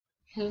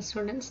Hello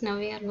students, now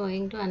we are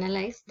going to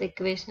analyze the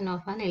equation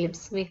of an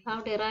ellipse. We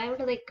have derived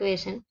the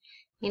equation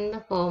in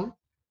the form,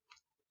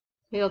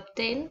 we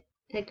obtain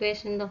the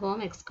equation in the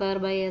form x square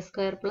by a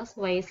square plus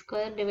y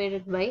square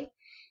divided by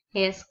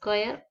a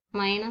square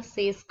minus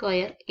c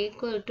square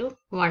equal to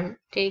 1,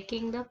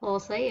 taking the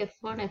foci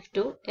f1,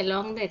 f2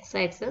 along the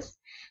x-axis,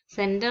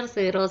 center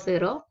 0,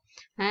 0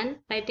 and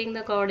writing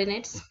the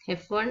coordinates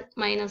f1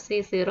 minus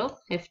c0,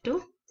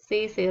 f2,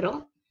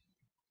 c0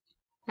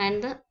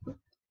 and the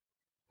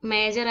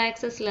major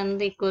axis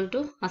length equal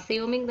to,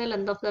 assuming the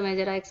length of the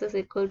major axis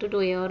equal to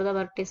 2a, or the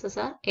vertices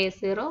are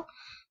a0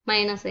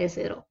 minus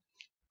a0.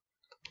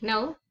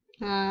 Now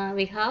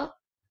we have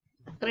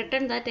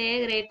written that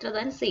a greater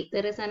than c.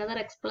 There is another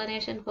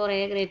explanation for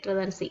a greater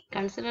than c.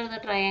 Consider the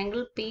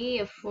triangle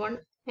pf1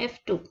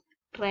 f2.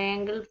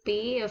 Triangle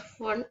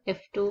pf1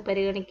 f2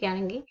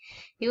 പരിഗണിക്കുകയാണെങ്കിൽ,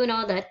 you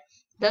know that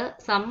the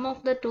sum of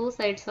the two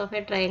sides of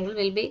a triangle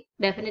will be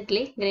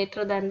definitely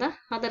greater than the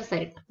other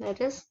side.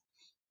 That is,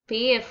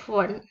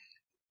 pf1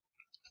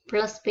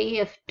 plus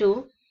pf2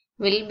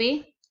 will be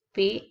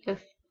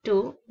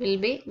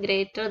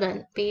greater than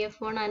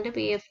pf1, and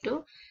pf2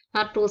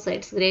 are two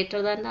sides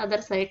greater than the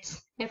other sides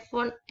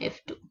f1,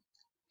 f2.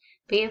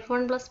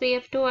 pf1 plus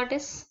pf2, what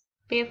is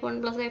pf1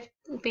 plus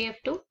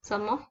pf2?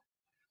 Sum of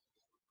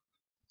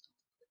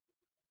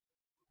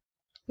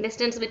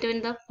distance between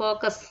the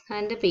focus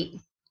and p,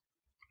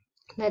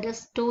 that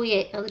is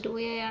 2a. അത്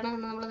 2a ആണ്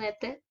എന്ന് നമ്മൾ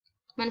നേരത്തെ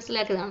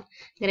മനസ്സിലാക്കിയതാണ്.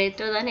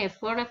 Greater than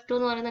f1 f2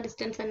 എന്ന് പറയുന്ന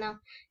distance എന്നാ,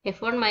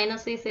 f1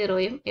 minus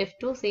c0യും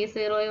f2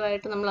 c0യും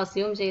ആയിട്ട് നമ്മൾ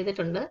അസ്യൂം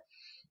ചെയ്തിട്ടുണ്ട്.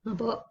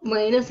 അപ്പോൾ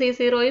മൈനസ്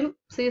c0യും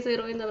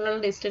c0യും തമ്മിലുള്ള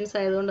ഡിസ്റ്റൻസ്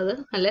ആയതുകൊണ്ട് അത്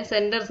അല്ലെ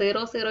സെന്റർ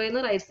 0, 0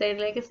 നിന്ന് റൈറ്റ്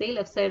സൈഡിലേക്ക് c,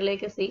 ലെഫ്റ്റ്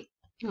സൈഡിലേക്ക് c.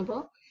 അപ്പോൾ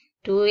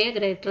 2a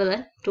ഗ്രേറ്റർ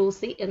ദാൻ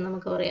 2c എന്ന്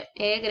നമുക്ക് പറയാം.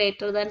 a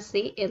ഗ്രേറ്റർ ദാൻ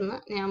c എന്ന്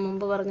ഞാൻ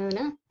മുമ്പ്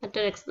പറഞ്ഞതിന്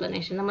മറ്റൊരു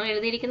എക്സ്പ്ലനേഷൻ. നമ്മൾ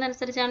എഴുതിയിരിക്കുന്ന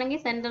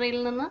അനുസരിച്ചാണെങ്കിൽ സെന്ററിൽ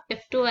നിന്ന്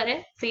f2 വരെ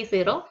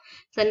c0,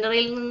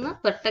 സെന്ററിൽ നിന്ന്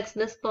വെർട്ടെക്സ്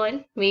ദിസ്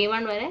പോയിന്റ്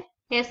v1 വരെ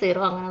a0.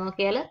 അങ്ങനെ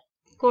നോക്കിയാൽ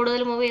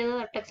കൂടുതൽ മൂവ് ചെയ്ത്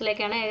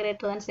വെർട്ടെക്സിലേക്കാണ് a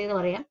ഗ്രേറ്റർ ദാൻ c എന്ന്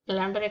പറയാം.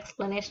 അല്ലാണ്ടൊരു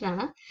എക്സ്പ്ലനേഷൻ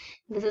ആണ്.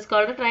 This is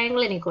called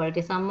triangle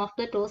inequality. Some of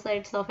the two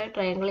sides of A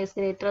triangle is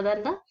greater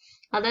than the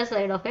other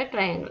side of A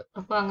triangle.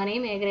 അപ്പോൾ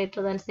അങ്ങനെയും a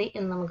ഗ്രേറ്റർ ദാൻ c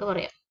എന്ന് നമുക്ക്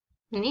പറയാം.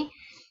 ഇനി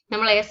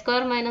നമ്മൾ a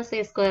square minus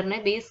c സ്ക്വയറിനെ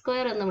b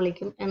square എന്ന്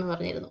വിളിക്കും എന്ന്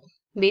പറഞ്ഞിരുന്നു.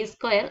 b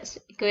സ്ക്വയർ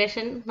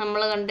ഇക്വേഷൻ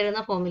നമ്മൾ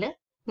കണ്ടിരുന്ന ഫോമിൽ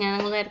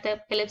നിങ്ങൾ നേരത്തെ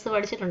എലിപ്സ്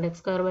പഠിച്ചിട്ടുണ്ട്.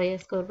 X square by A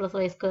square plus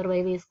Y square by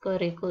B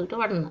square equal to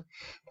 1 എന്ന്.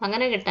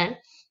 അങ്ങനെ കിട്ടാൻ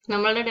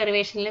നമ്മളുടെ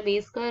ഡെറിവേഷനിൽ B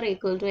square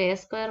equal to A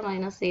square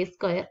minus C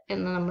square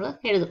എന്ന് നമ്മൾ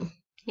എഴുതും.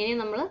 ഇനി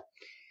നമ്മൾ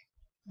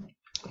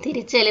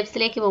തിരിച്ച്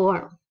എലിപ്സിലേക്ക്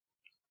പോവുകയാണ്.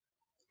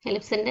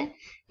 എലിപ്സിന്റെ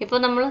ഇപ്പോൾ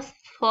നമ്മൾ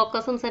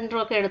ഫോക്കസും സെന്ററും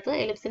ഒക്കെ എടുത്ത്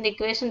എലിപ്സിന്റെ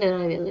ഇക്വേഷൻ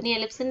ഡെറൈവ് ചെയ്തു. ഇനി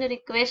എലിപ്സിന്റെ ഒരു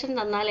ഇക്വേഷൻ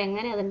തന്നാൽ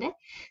എങ്ങനെ അതിന്റെ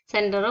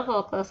centre,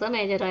 focus,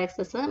 major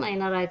axis,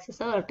 minor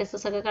axis,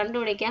 vertices ഒക്കെ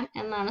കണ്ടുപിടിക്കാം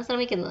എന്നാണ്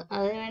ശ്രമിക്കുന്നത്.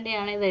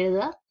 അതിനുവേണ്ടിയാണ് ഇത്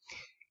എഴുതുക.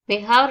 We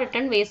have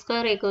written b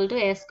square equal to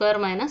a square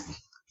minus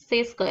c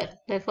square.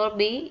 Therefore,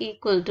 b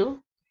equal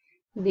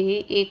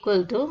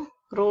to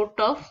root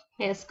of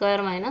a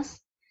square minus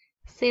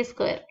c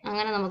square.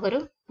 അങ്ങനെ നമുക്കൊരു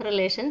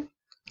റിലേഷൻ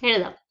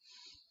എഴുതാം.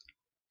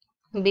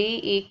 b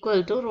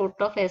equal to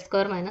root of a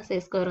square minus c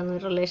square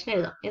എന്നൊരു relation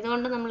എഴുതാം.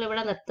 ഇതുകൊണ്ട് നമ്മൾ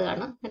ഇവിടെ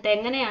നിർത്തുകയാണ്. എന്നിട്ട്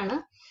എങ്ങനെയാണ്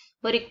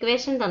ഒരു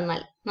ഇക്വേഷൻ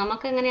തന്നാൽ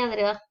നമുക്ക് എങ്ങനെയാണ്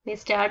തരിക? we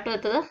start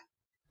with the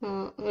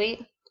we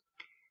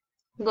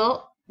go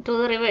to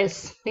the reverse.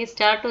 We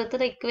start with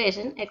the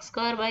equation x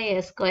square by a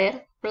square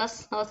plus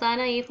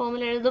അവസാനം ഈ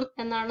ഫോമിൽ എഴുതും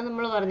എന്നാണ്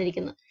നമ്മൾ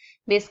പറഞ്ഞിരിക്കുന്നത്.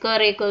 b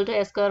square equal to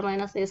a square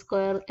minus c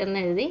square എന്ന്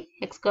എഴുതി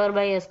x square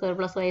by a square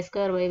plus y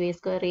square by b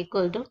square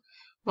equal to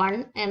 1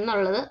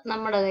 എന്നുള്ളത്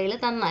നമ്മുടെ കയ്യിൽ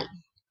തന്നാൽ,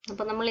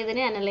 അപ്പോൾ നമ്മൾ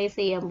ഇതിനെ അനലൈസ്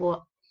ചെയ്യാൻ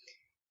പോവാം.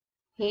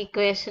 ഈ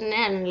ഇക്വേഷനെ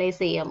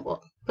അനലൈസ് ചെയ്യാൻ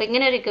പോവാം. അപ്പോൾ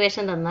ഇങ്ങനെ ഒരു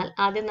ഇക്വേഷൻ തന്നാൽ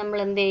ആദ്യം നമ്മൾ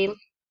എന്ത് ചെയ്യും?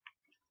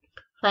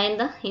 Find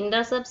the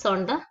intercepts on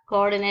the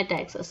coordinate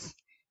axis.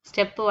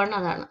 Step 1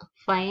 അതാണ്.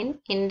 Find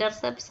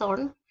intercepts on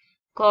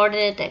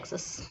coordinate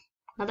axis.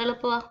 അത്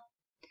എളുപ്പമാണ്.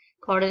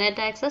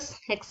 കോർഡിനേറ്റ് ആക്സിസ്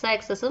എക്സ്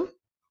ആക്സിസും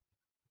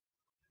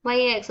വൈ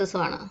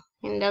ആക്സിസും ആണ്.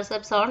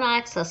 Intercepts on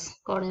access,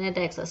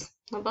 coordinate axis.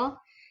 അപ്പോൾ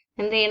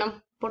എന്ത് ചെയ്യണം?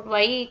 Puttu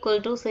y equal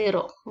to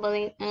 0. അപ്പോൾ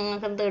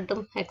നിങ്ങൾക്ക് എന്ത്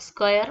കിട്ടും? X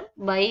square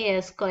by A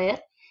square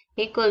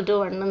equal to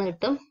 1 എന്ന്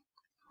കിട്ടും.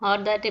 Or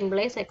that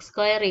implies X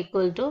square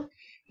equal to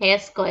A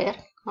square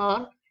or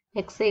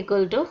X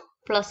equal two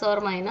plus or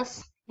minus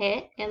A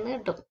എന്ന്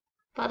കിട്ടും.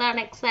 അപ്പോൾ അതാണ്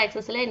X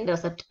ആക്സിസിലെ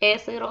intercept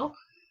a0.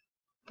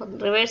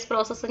 Reverse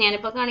process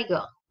ഞാനിപ്പോൾ കാണിക്കുക.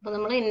 അപ്പോൾ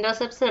നമ്മൾ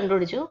ഇന്റർസെപ്റ്റ്സ്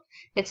കണ്ടുപിടിച്ചു.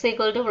 X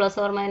equal two plus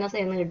or minus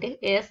എന്ന് കിട്ടി.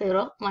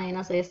 a0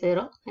 മൈനസ്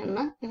a0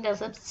 എന്ന്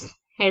ഇന്റർസെപ്റ്റ്സ്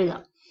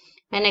എഴുതാം.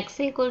 when x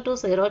equal to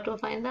 0 to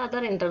find the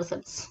other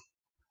intercepts.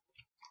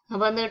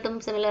 അപ്പോൾ എന്ത് കിട്ടും?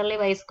 Similarly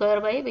y square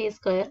by B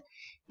square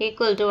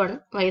equal to 1,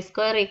 y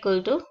square equal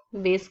to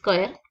B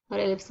square.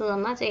 ഒരു ellipse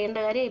തന്നാൽ ചെയ്യേണ്ട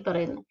കാര്യം ഈ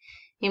പറയുന്നത്.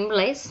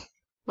 Implies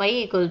y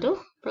equal two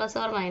plus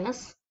or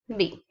minus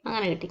B.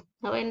 അങ്ങനെ കിട്ടി.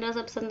 അപ്പോൾ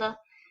ഇന്റർസെപ്റ്റ്സ് എന്താ?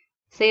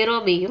 0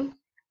 ബിയും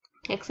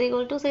X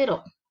equal to 0.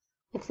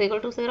 X equal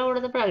to 0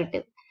 കൊടുത്തപ്പോഴാണ്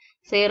കിട്ടിയത്.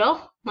 0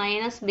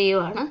 മൈനസ് ബിയും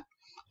ആണ്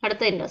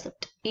അടുത്ത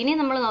ഇന്റർസെപ്റ്റ്. ഇനി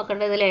നമ്മൾ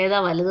നോക്കേണ്ടത് ഇതിൽ ഏതാ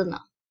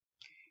വലുതെന്നാണ്.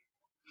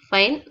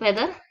 Find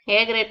whether a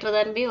greater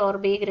than b or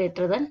b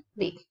greater than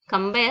b.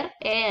 Compare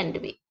a and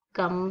b.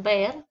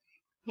 Compare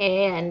A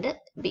and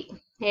B.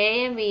 A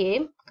യും B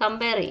യും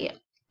കമ്പയർ ചെയ്യാം.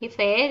 If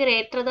A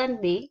greater than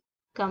B,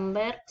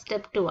 compare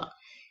step 2 ആ.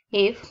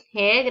 If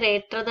A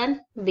greater than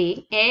B,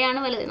 A ആണ്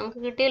വലുത്. നമുക്ക്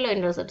കിട്ടിയല്ലോ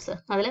intercepts.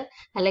 അതിൽ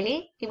അല്ലെങ്കിൽ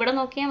ഇവിടെ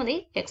നോക്കിയാൽ മതി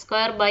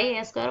x² by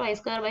A²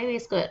 y² by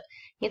b².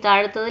 ഈ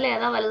താഴത്തതിൽ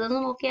ഏതാ വലുതെന്ന്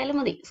നോക്കിയാലും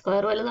മതി.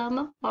 സ്ക്വയർ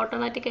വലുതാകുമ്പോൾ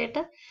ഓട്ടോമാറ്റിക്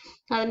ആയിട്ട്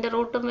അതിന്റെ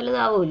റൂട്ടും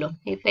വലുതാവുമല്ലോ.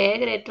 If A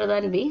greater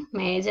than B,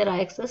 major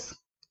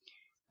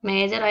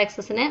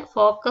ആക്സിസിന്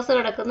focus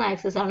കിടക്കുന്ന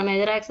ആക്സിസ് ആണ്.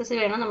 മേജർ ആക്സിസ്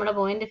വേണം നമ്മുടെ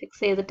പോയിന്റ്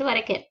ഫിക്സ് ചെയ്തിട്ട്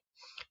വരയ്ക്കാൻ.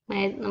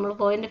 നമ്മൾ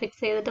പോയിന്റ്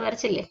ഫിക്സ് ചെയ്തിട്ട്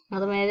വരച്ചില്ലേ,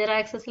 അത് മേജർ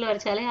ആക്സിസിൽ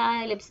വരച്ചാലേ ആ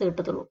എലിപ്സ്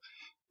കിട്ടത്തുള്ളൂ.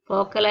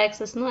 ഫോക്കൽ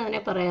ആക്സിസ് എന്നും അതിനെ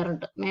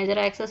പറയാറുണ്ട്. Major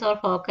axis or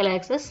focal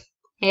axis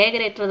A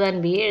greater than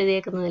B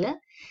എഴുതിയേക്കുന്നതിൽ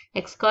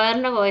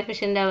x²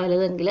 coefficient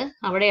വലുതെങ്കിൽ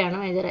അവിടെയാണ്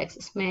major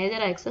axis.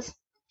 Major axis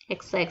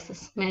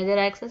major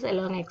axis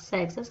along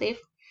x-axis if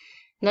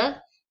the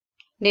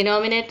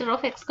denominator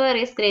of x²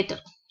 is greater.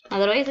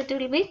 Otherwise it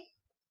will be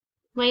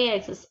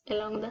y-axis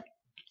along the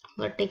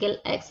vertical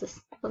axis.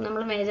 അപ്പോൾ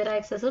നമ്മൾ major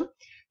ആക്സിസും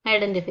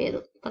identify ചെയ്തു.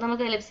 അപ്പോൾ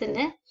നമുക്ക്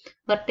എലിപ്സിന്റെ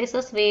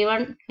vertices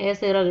v1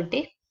 a0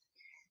 കിട്ടി.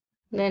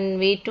 then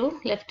v2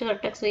 left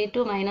vertex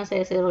v2 minus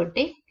a0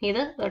 കിട്ടി.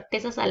 ഇത്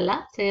vertices അല്ല.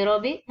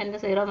 0b and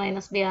 0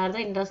 minus b are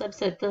the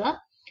intercepts with the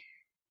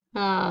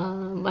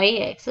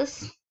y-axis.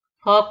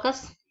 Focus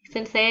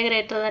since A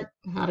greater than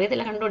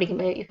അറിയത്തില്ല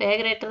കണ്ടുപിടിക്കുമ്പോൾ if A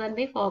greater than B,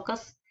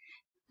 focus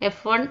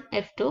f1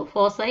 f2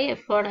 foci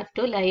f1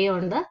 f2 lie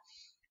on the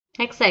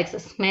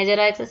x-axis. Major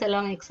axis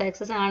along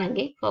x-axis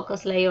ആണെങ്കിൽ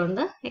focus lie on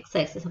the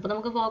x-axis. അപ്പോൾ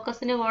നമുക്ക്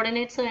ഫോക്കസിന്റെ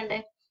coordinates വേണ്ടേ,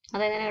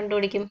 അതെങ്ങനെ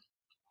കണ്ടുപിടിക്കും?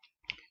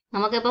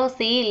 നമുക്കിപ്പോൾ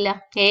C ഇല്ല,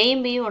 എയും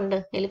ബിയും ഉണ്ട്.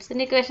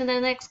 എലിപ്സിന്റെ ഇക്വേഷൻ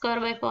തരുന്ന x²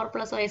 by 4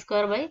 plus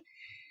y² by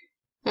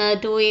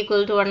 2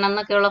 equal to 1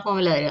 എന്നൊക്കെയുള്ള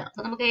ഫോമിൽ തരിക.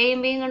 അപ്പോൾ നമുക്ക്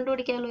എയും ബിയും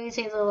കണ്ടുപിടിക്കാമല്ലോ ഈ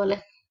ചെയ്തതുപോലെ.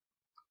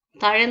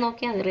 താഴെ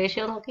നോക്കിയാൽ മതി,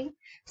 റേഷ്യോ നോക്കി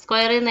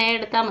സ്ക്വയറിൽ നിന്ന് എ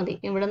എടുത്താൽ മതി,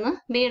 ഇവിടുന്ന്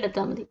ബി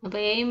എടുത്താൽ മതി. അപ്പോൾ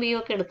എയും ബിയും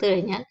ഒക്കെ എടുത്തു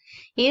കഴിഞ്ഞാൽ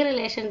ഈ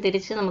റിലേഷൻ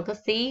തിരിച്ച് നമുക്ക്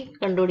C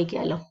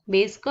കണ്ടുപിടിക്കാമല്ലോ.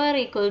 b²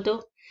 equal to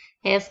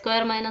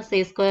a² minus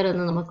c²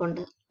 എന്ന്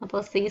നമുക്കുണ്ട്. അപ്പോൾ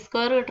c²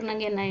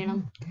 കിട്ടണമെങ്കിൽ എന്നാ ചെയ്യണം?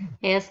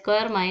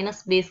 a² minus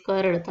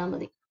b² എടുത്താൽ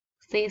മതി.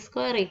 c²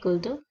 equal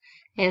to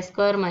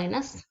a²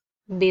 minus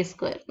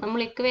b². നമ്മൾ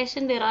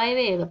ഇക്വേഷൻ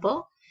ഡിറൈവ് ചെയ്തപ്പോൾ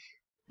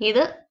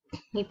ഇത്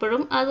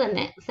ഇപ്പോഴും അത്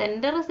തന്നെ,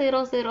 സെന്റർ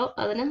 0 0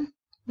 അതിന്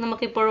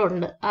നമുക്കിപ്പോഴും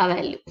ഉണ്ട് ആ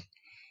വാല്യൂ.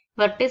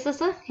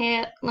 വെർട്ടിസസ്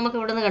നമുക്ക്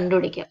ഇവിടുന്ന്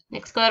കണ്ടുപിടിക്കാം.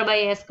 x² by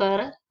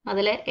a²,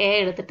 അതിൽ എ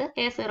എടുത്തിട്ട്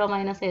a0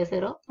 മൈനസ്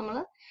a0, നമ്മൾ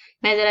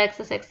മേജർ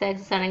ആക്സിസ് x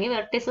ആക്സിസ് ആണെങ്കിൽ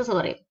വെർട്ടിസസ്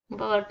പറയും.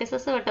 അപ്പോൾ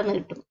വെർട്ടിസസ് പെട്ടെന്ന്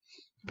കിട്ടും.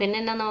 പിന്നെ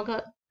എന്നാ നമുക്ക്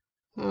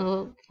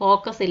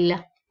ഫോക്കസ് ഇല്ല,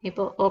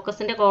 ഇപ്പോൾ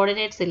ഫോക്കസിന്റെ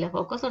കോർഡിനേറ്റ്സ് ഇല്ല.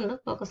 ഫോക്കസ് ഉണ്ട്,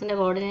 ഫോക്കസിന്റെ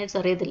കോർഡിനേറ്റ്സ്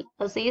അറിയത്തില്ല.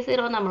 അത്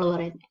c0 നമ്മൾ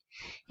പറയുന്നത്.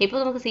 ഇപ്പോൾ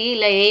നമുക്ക് സി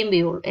ഇല്ല, എയും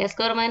ബിയും ഉള്ളൂ.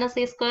 a² മൈനസ്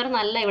c²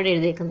 എന്നല്ല ഇവിടെ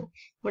എഴുതിയേക്കുന്നത്.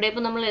 ഇവിടെ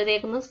ഇപ്പോൾ നമ്മൾ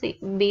എഴുതിയേക്കുന്നത്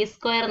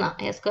b² എന്നാ.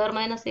 a²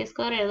 മൈനസ്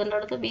c² എഴുതേണ്ട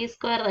അടുത്ത് b²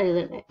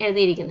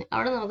 എഴുതിയിരിക്കുന്നത്.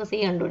 അവിടെ നമുക്ക് സി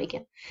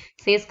കണ്ടുപിടിക്കാം.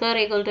 c²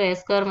 equal to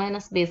a²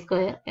 minus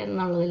b²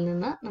 എന്നുള്ളതിൽ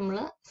നിന്ന് നമ്മൾ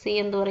സി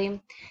എന്ത് പറയും?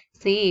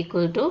 C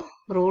equal to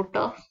root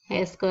of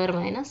a²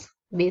 minus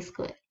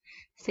b².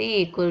 C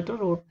equal to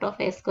root of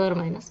a²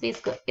 minus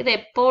b². ഇത്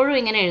എപ്പോഴും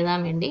ഇങ്ങനെ എഴുതാൻ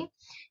വേണ്ടി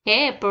എ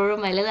എപ്പോഴും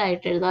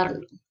വലുതായിട്ട്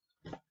എഴുതാറുണ്ട്.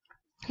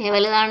 എ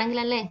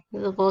വലുതാണെങ്കിലല്ലേ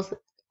ഇത്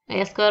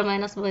a²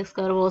 മൈനസ്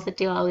b²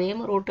 പോസിറ്റീവ് ആവുകയും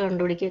റൂട്ട്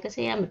കണ്ടുപിടിക്കുകയൊക്കെ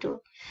ചെയ്യാൻ പറ്റുള്ളൂ.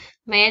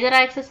 മേജർ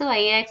ആക്സിസ്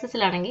y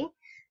ആക്സിസിലാണെങ്കിൽ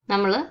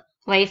നമ്മൾ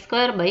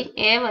y² ബൈ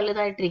എ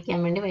വലുതായിട്ടിരിക്കാൻ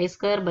വേണ്ടി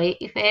y² by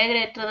if A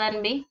greater than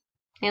B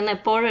എന്ന്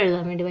എപ്പോഴും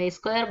എഴുതാൻ വേണ്ടി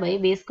y² ബൈ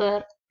b²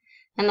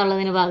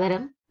 എന്നുള്ളതിന്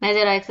പകരം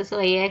major axis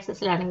y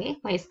ആക്സിസിലാണെങ്കിൽ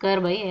y²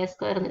 by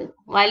a² എന്ന് എഴുതും.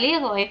 വലിയ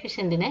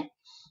കോഎഫിഷ്യന്റിനെ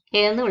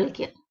എ എന്ന്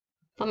വിളിക്കുക.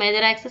 അപ്പോൾ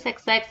മേജർ ആക്സിസ് x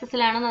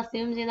ആക്സിസിലാണെന്ന്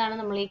അസ്യൂം ചെയ്താണ്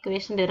നമ്മൾ ഈ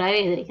ഇക്വേഷൻ ഡിറൈവ്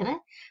ചെയ്തിരിക്കുന്നത്.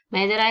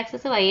 Major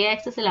axis y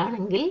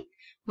ആക്സിസിലാണെങ്കിൽ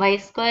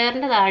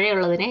y²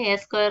 താഴെയുള്ളതിനെ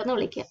a² എന്ന്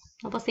വിളിക്കുക.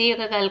 അപ്പോൾ സി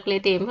ഒക്കെ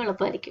കാൽക്കുലേറ്റ് ചെയ്യുമ്പോൾ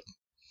എളുപ്പമായിരിക്കും.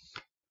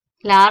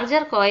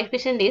 Larger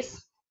coefficient is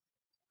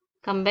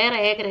compare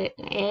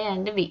A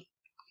and B.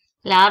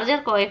 Larger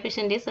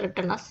coefficient is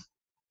written as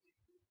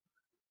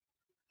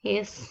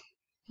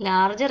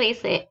larger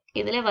is A.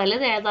 ഇതിലെ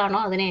വലുത് ഏതാണോ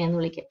അതിനെ എന്ന്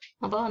വിളിക്കാം.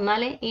 അപ്പോൾ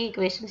എന്നാലേ ഈ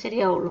equation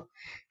ശരിയാവുള്ളൂ.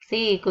 C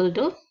equal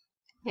to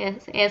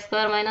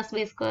a² minus b²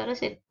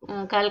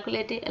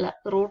 calculate അല്ല,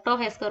 root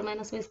of a²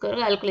 minus b²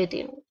 calculate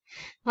ചെയ്യണം.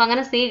 അപ്പോൾ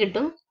അങ്ങനെ സി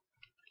കിട്ടും.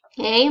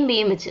 എയും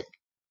ബിയും വെച്ച്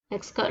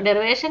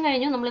ഡെറിവേഷൻ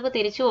കഴിഞ്ഞു, നമ്മളിപ്പോൾ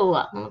തിരിച്ചു പോവുക.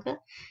 നമുക്ക്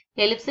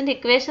എലിപ്സിന്റെ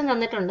ഇക്വേഷൻ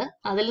തന്നിട്ടുണ്ട്,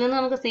 അതിൽ നിന്ന്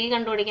നമുക്ക് സി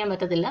കണ്ടുപിടിക്കാൻ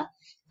പറ്റത്തില്ല.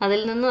 അതിൽ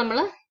നിന്ന് നമ്മൾ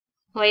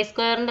y²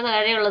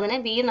 താഴെയുള്ളതിനെ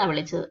ബി എന്നാണ്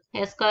വിളിച്ചത്,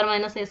 a²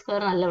 മൈനസ് a²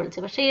 എന്നല്ല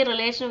വിളിച്ചത്. പക്ഷേ ഈ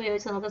റിലേഷൻ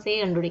ഉപയോഗിച്ച് നമുക്ക് സി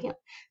കണ്ടുപിടിക്കാം.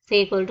 C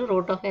equal to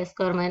root of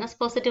a² minus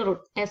positive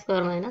root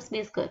a² minus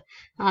b².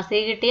 ആ സി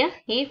കിട്ടിയ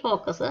ഈ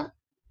ഫോക്കസ്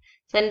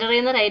സെന്ററിൽ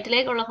നിന്ന്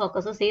റൈറ്റിലേക്കുള്ള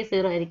ഫോക്കസ് സി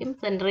 0 ആയിരിക്കും,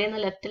 സെന്ററിൽ നിന്ന്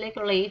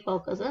ലെഫ്റ്റിലേക്കുള്ള ഈ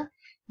ഫോക്കസ്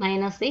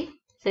മൈനസ് സി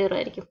 0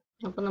 ആയിരിക്കും.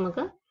 അപ്പം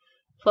നമുക്ക്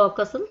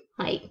ഫോക്കസും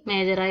ആയി.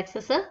 മേജർ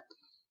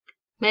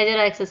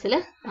ആക്സിസിൽ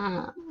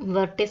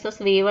വെർട്ടിസസ്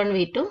v1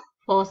 v2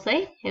 ഫോസൈ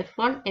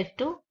f1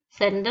 f2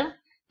 സെന്റർ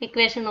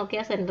ഇക്വേഷൻ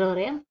നോക്കിയാൽ സെന്റർ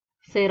പറയാം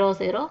 0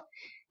 0.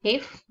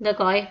 if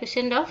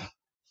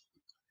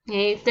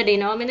the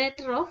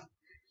denominator of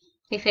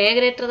if A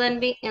greater than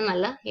B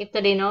എന്നല്ല, if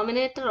the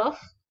denominator of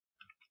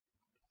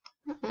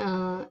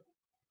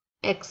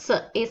x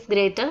is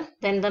greater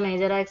than the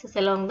major axis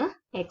along the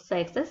x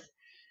axis,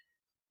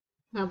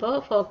 അപ്പോൾ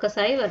focus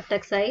ആയി,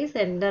 vertex ആയി,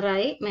 centre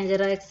ആയി,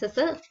 major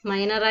axis,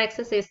 minor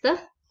axis is the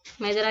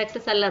major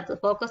axis അല്ലാത്തത്,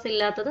 focus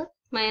ഇല്ലാത്തത്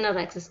minor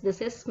axis.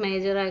 This is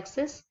major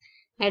axis.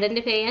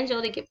 Identify ചെയ്യാൻ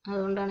ചോദിക്കും,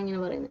 അതുകൊണ്ടാണ് ഇങ്ങനെ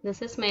പറയുന്നത്.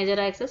 This is major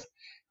axis,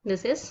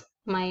 this is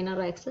minor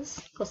axis.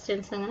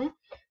 Questions അങ്ങനെ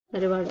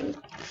ഒരുപാടുണ്ട്.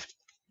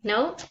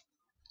 Now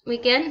we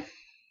can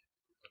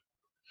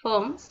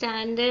form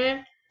standard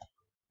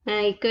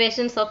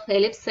equations of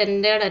ellipse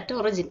centered at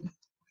origin.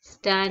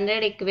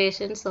 Standard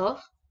equations of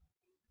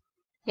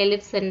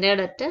ellipse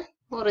centered at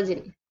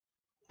origin.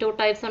 Two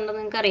types ഉണ്ടെന്ന്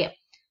നിങ്ങൾക്ക് അറിയാം.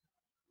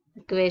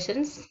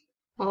 Equations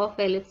of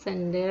ellipse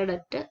centered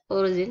at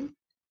origin.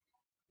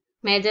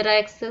 Major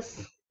axis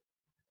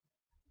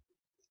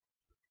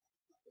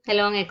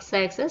along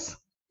x-axis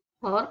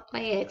or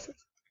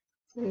y-axis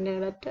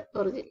centered at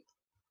origin.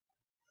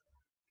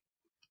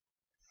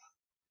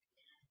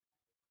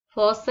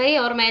 Foci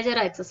or major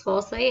axis.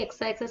 Foci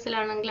x-axis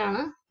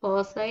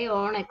foci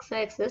on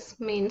x-axis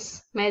means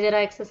major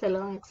axis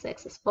along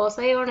x-axis.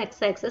 Foci on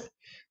x-axis,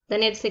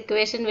 then its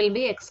equation will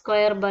be x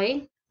square by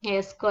a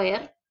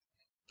square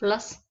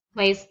plus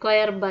y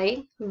square by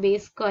b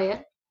square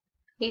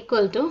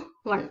equal to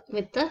 1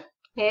 with a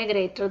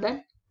greater than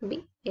b.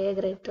 A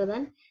greater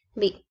than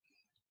b.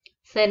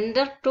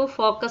 Center to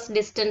focus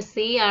distance C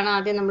ആണ്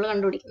ആദ്യം നമ്മൾ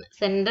കണ്ടുപിടിക്കുന്നത്.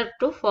 Center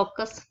to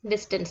focus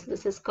distance.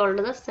 This is called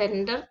the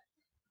center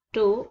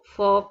to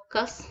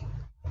focus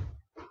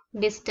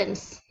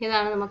distance.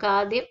 ഇതാണ് നമുക്ക്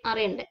ആദ്യം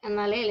അറിയേണ്ടത്,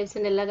 എന്നാലേ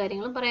എലിപ്സിന്റെ എല്ലാ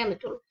കാര്യങ്ങളും പറയാൻ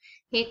പറ്റുള്ളൂ.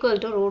 ഈക്വൽ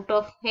ടു റൂട്ട്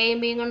ഓഫ് എയും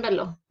ബിയും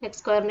കൊണ്ടല്ലോ എക്സ്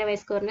സ്ക്വയറിന്റെ വൈ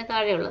സ്ക്വയറിന്റെ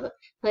താഴെയുള്ളത്,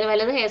 അതിൽ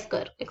വലുത് A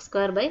square, X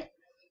square by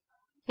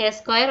A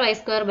square Y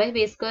square by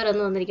B square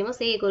എന്ന് വന്നിരിക്കുമ്പോൾ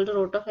C equal to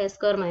root of A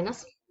square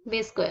minus B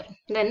square.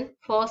 Then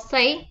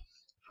foci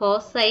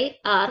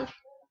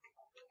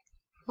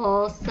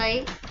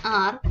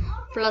R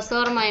plus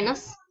or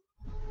minus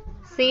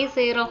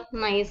C0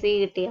 എന്നായി C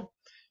കിട്ടിയ.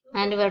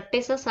 And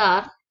vertices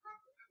are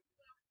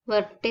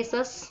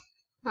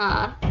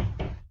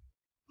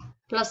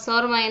plus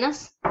or minus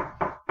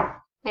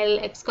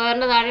x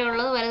square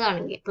താഴെയുള്ളത്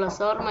വലുതാണെങ്കിൽ plus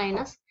or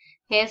minus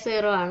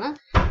a0 ആണ്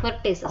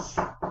vertices.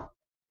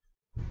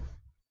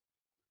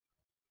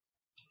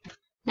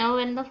 Now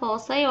when the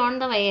foci on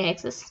the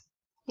y-axis,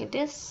 it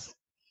is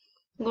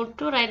good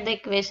to write the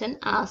equation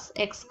as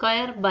x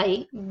square by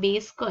b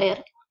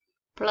square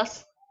plus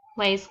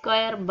y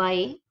square by,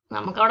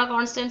 നമുക്ക് അവിടെ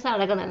constants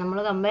അടക്കുന്നത്, നമ്മൾ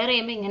compare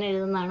ചെയ്യുമ്പോൾ ഇങ്ങനെ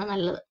എഴുതുന്നതാണ്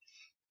നല്ലത്.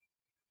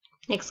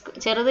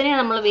 ചെറുതിനെ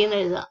നമ്മൾ വീന്ന്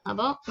എഴുതുക.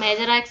 അപ്പോൾ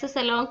major axis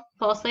along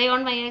foci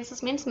on Y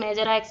axis means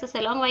major axis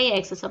along Y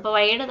axis. അപ്പോൾ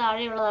വൈയുടെ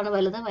താഴെയുള്ളതാണ്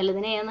വലുത്,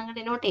 വലുതിനെ എന്നങ്ങ്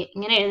ഡിനോട്ട് ചെയ്യും.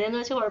 ഇങ്ങനെ എഴുതിയെന്ന്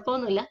വെച്ചാൽ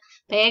കുഴപ്പമൊന്നുമില്ല.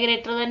 എ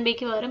ഗ്രേറ്റർ ദാൻ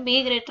ബിക്ക് പകരം ബി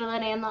ഗ്രേറ്റർ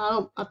ദാൻ എ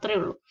എന്നാകും, അത്രേ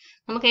ഉള്ളൂ.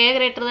 നമുക്ക് എ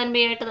ഗ്രേറ്റർ ദാൻ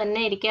ബി ആയിട്ട്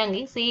തന്നെ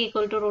ഇരിക്കാമെങ്കിൽ C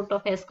equal to root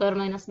of A square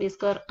minus B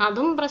square,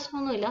 അതും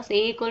പ്രശ്നമൊന്നുമില്ല. C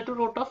equal to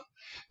root of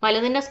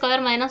വലുതിന്റെ square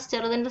minus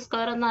ചെറുതിന്റെ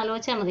square എന്ന്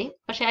ആലോചിച്ചാൽ മതി.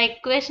 പക്ഷെ ആ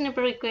ഇക്വേഷൻ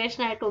ഇപ്പോഴും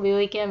ഇക്വേഷൻ ആയിട്ട്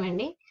ഉപയോഗിക്കാൻ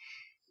വേണ്ടി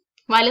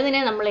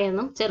വലുതിനെ നമ്മൾ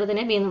എന്നും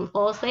ചെറുതിനെ ബി എന്നും.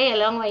 ഫോസൈ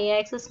along Y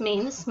axis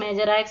means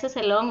major axis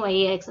along Y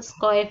axis,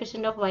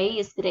 coefficient of Y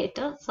is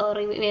greater, so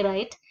we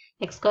write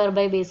X square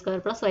by B square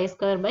plus Y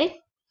square by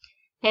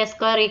A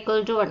square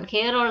equal to 1.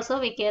 Here also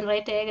we can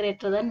write a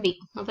greater than B.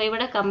 അപ്പോൾ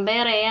ഇവിടെ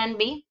compare A and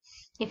B,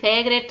 if A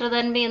greater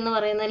than B എന്ന്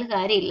പറയുന്നതിൽ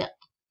കാര്യമില്ല.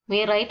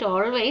 We write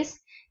always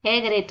A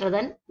greater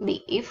than B.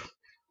 If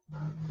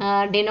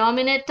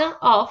denominator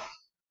of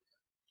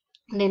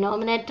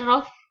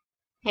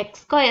x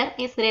square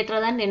is greater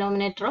than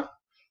denominator of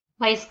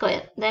y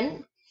square, then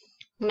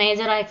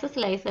major axis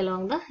lies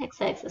along the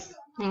x-axis.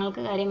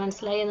 നിങ്ങൾക്ക് കാര്യം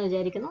മനസ്സിലായി എന്ന്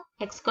വിചാരിക്കുന്നു.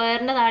 X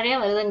സ്ക്വയറിന്റെ താഴെയാ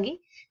വലുതെങ്കിൽ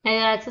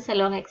major axis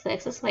along X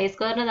axis, Y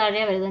സ്ക്വയറിന്റെ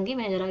താഴെയാ വലുതെങ്കിൽ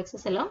major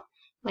axis along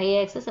Y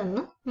axis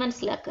എന്ന്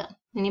മനസ്സിലാക്കുക.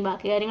 ഇനി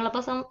ബാക്കി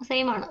കാര്യങ്ങളപ്പോൾ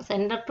സെയിം ആണ്.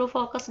 Centre to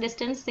focus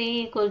distance C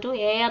equal to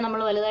A ആ നമ്മൾ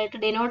വലുതായിട്ട്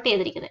ഡിനോട്ട്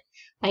ചെയ്തിരിക്കുന്നത്,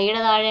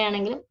 വൈയുടെ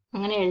താഴെയാണെങ്കിലും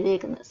അങ്ങനെ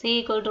എഴുതിയിരിക്കുന്നത്. C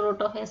equal to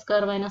root of A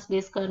square minus B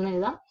square എന്ന്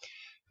എഴുതാം.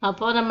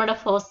 അപ്പോൾ നമ്മുടെ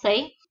ഫോസൈ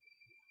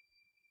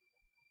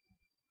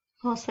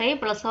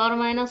പ്ലസ് ഓർ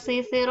മൈനസ്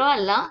C0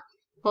 അല്ല,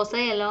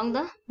 foci along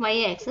the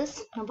y-axis.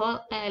 അപ്പോൾ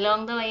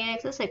along the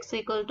y-axis x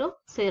equal to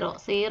 0.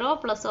 0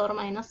 plus or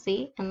minus c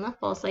എന്ന്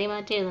foci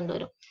മാറ്റി എഴുതേണ്ടി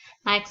വരും.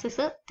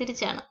 ആക്സിസ്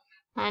തിരിച്ചാണ്.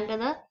 ആൻഡ്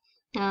ദ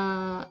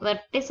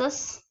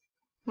വെർട്ടിസസ്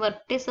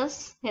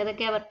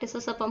ഏതൊക്കെയാ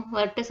വെർട്ടിസസ്? അപ്പം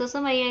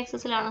വെർട്ടിസസും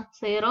y-ആക്സിസിലാണ്.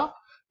 0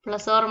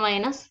 plus or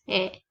minus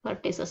A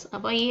vertices.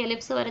 അപ്പോൾ ഈ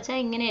എലിപ്സ് വരച്ചാൽ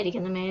ഇങ്ങനെ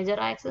ആയിരിക്കുന്നത്, മേജർ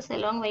ആക്സിസ്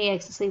അലോങ്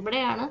y-ആക്സിസ്.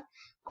 ഇവിടെയാണ്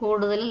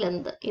കൂടുതൽ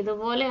ലെന്ത്.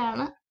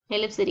 ഇതുപോലെയാണ്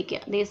ellipse ഇരിക്കുക.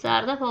 These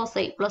are the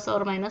foci plus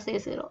or minus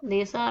a0.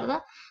 These are the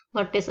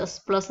vertices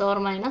plus or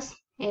minus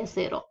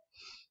a0.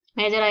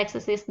 Major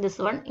axis is this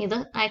one. ഇത്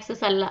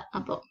ആക്സിസ് അല്ല.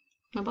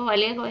 അപ്പോൾ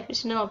വലിയ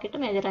കോഎഫിഷ്യന്റ് നോക്കിയിട്ട്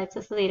മേജർ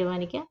ആക്സിസ്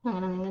തീരുമാനിക്കുക.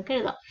 അങ്ങനെ നിങ്ങൾക്ക്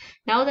എഴുതാം.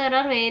 Now there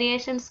are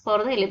variations for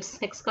the ellipse.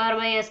 x square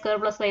by a square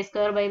plus y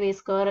square by b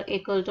square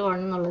equal to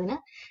 1 എന്നുള്ളതിന്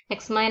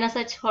x minus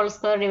h whole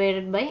square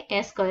divided by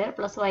a square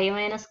plus y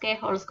minus k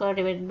whole square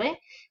divided by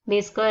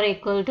b square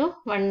equal to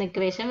 1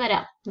 equation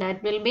വരാം. That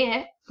will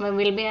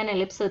be an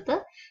ellipse with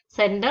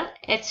center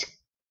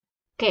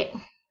HK.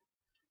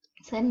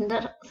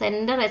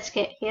 Centre HK.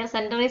 Here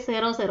centre is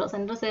 0 0.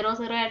 Centre 0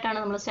 0 ആയിട്ടാണ്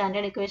നമ്മൾ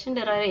standard equation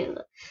derive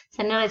ചെയ്തത്.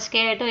 Centre HK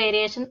ആയിട്ട്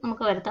variation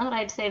നമുക്ക് വരുത്താം.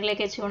 Right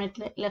സൈഡിലേക്ക് H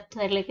unit, left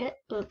സൈഡിലേക്ക്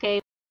K